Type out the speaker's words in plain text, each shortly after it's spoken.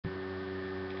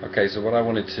Okay, so what I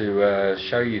wanted to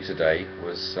show you today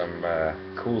was some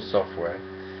cool software.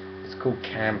 It's called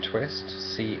CamTwist,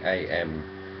 C-A-M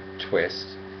Twist,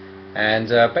 and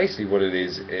basically what it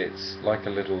is, it's like a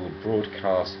little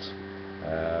broadcast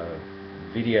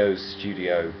video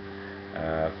studio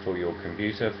for your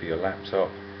computer, for your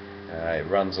laptop. It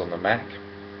runs on the Mac,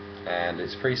 and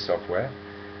it's free software,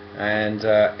 and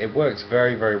it works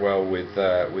very, very well with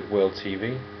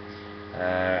WorldTV.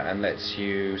 And lets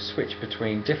you switch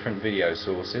between different video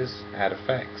sources, add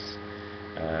effects,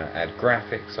 add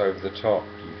graphics over the top.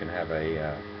 You can have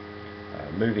a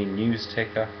moving news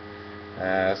ticker.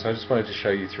 So I just wanted to show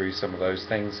you through some of those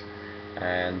things,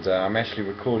 and I'm actually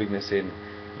recording this in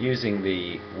using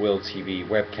the WorldTV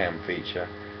webcam feature,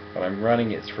 but I'm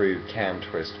running it through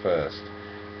CamTwist first.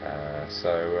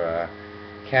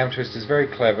 CamTwist is very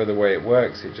clever the way it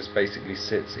works. It just basically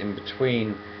sits in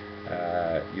between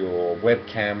your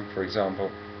webcam, for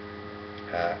example,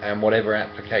 and whatever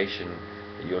application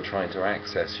that you're trying to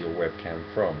access your webcam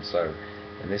from. So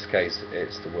in this case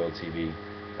it's the WorldTV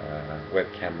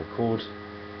webcam record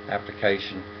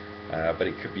application, but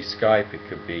it could be Skype, it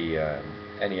could be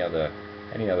any other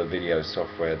video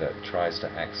software that tries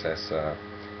to access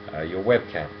your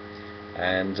webcam.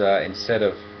 And instead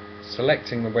of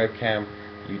selecting the webcam,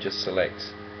 you just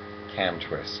select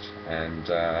CamTwist, and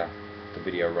the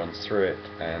video runs through it,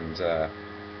 and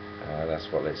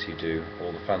that's what lets you do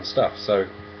all the fun stuff. So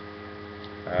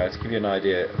to give you an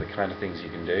idea of the kind of things you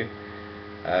can do,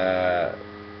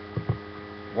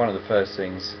 one of the first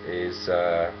things is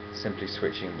simply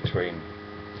switching between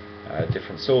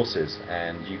different sources,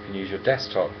 and you can use your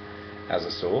desktop as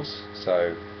a source.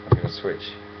 So I'm going to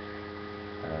switch,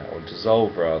 or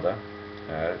dissolve rather.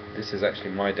 This is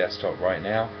actually my desktop right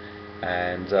now,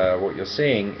 and what you're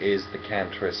seeing is the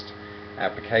CamTwist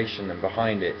application, and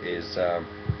behind it is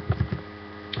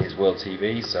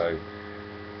WorldTV. So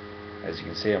as you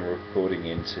can see, I'm recording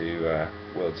into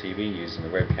WorldTV using the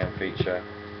webcam feature,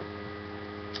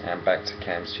 and back to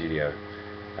Cam Studio.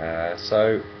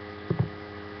 So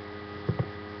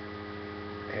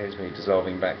here's me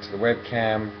dissolving back to the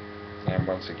webcam, and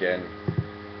once again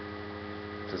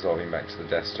dissolving back to the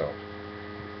desktop.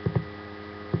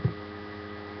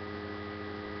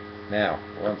 Now,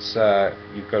 once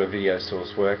you've got a video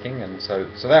source working, and so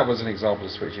that was an example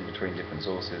of switching between different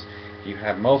sources. If you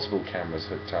have multiple cameras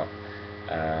hooked up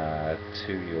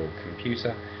to your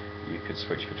computer, you could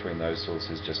switch between those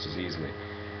sources just as easily,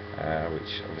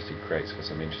 which obviously creates for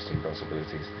some interesting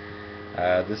possibilities.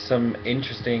 There's some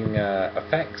interesting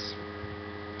effects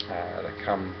that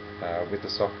come with the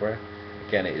software.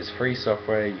 Again, it is free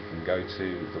software. You can go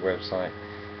to the website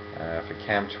for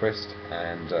CamTwist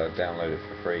and download it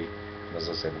for free. And as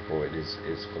I said before,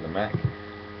 it's for the Mac.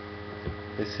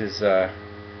 This is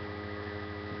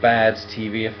bad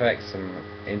TV effects, some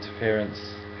interference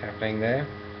happening there,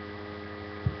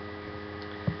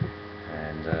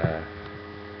 and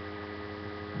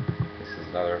this is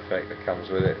another effect that comes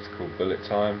with it. It's called bullet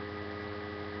time,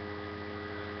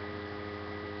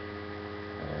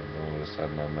 and all of a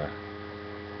sudden I'm a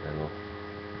little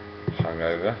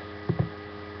hungover.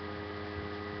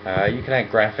 You can add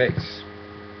graphics.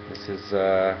 This is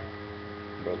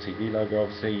WorldTV logo,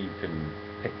 obviously. You can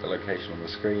pick the location on the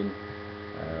screen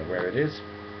where it is,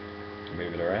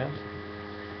 move it around.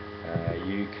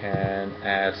 You can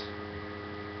add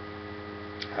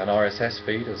an RSS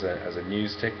feed as a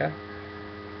news ticker,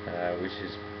 which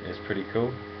is pretty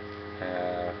cool.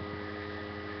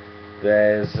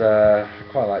 There's I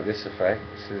quite like this effect.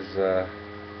 This is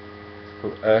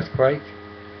called earthquake,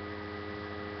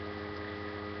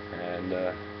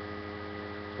 and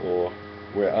or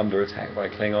we're under attack by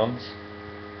Klingons.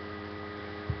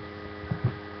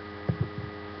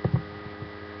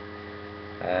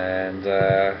 And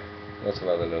lots of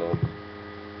other little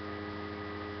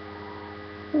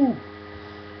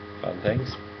fun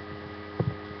things.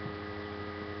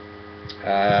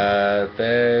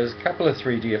 There's a couple of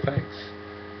 3D effects.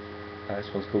 This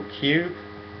one's called Cube,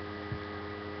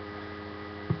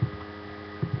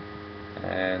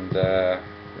 and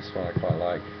this one I quite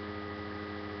like.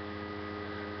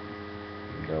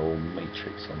 You can go all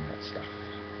Matrix on that stuff.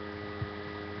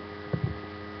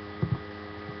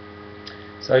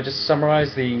 So just to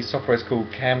summarise, the software is called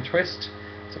CamTwist.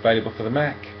 It's available for the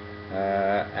Mac,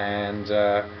 and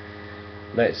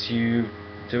lets you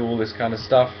do all this kind of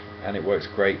stuff, and it works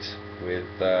great with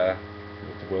the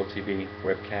WorldTV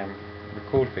webcam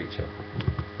record feature.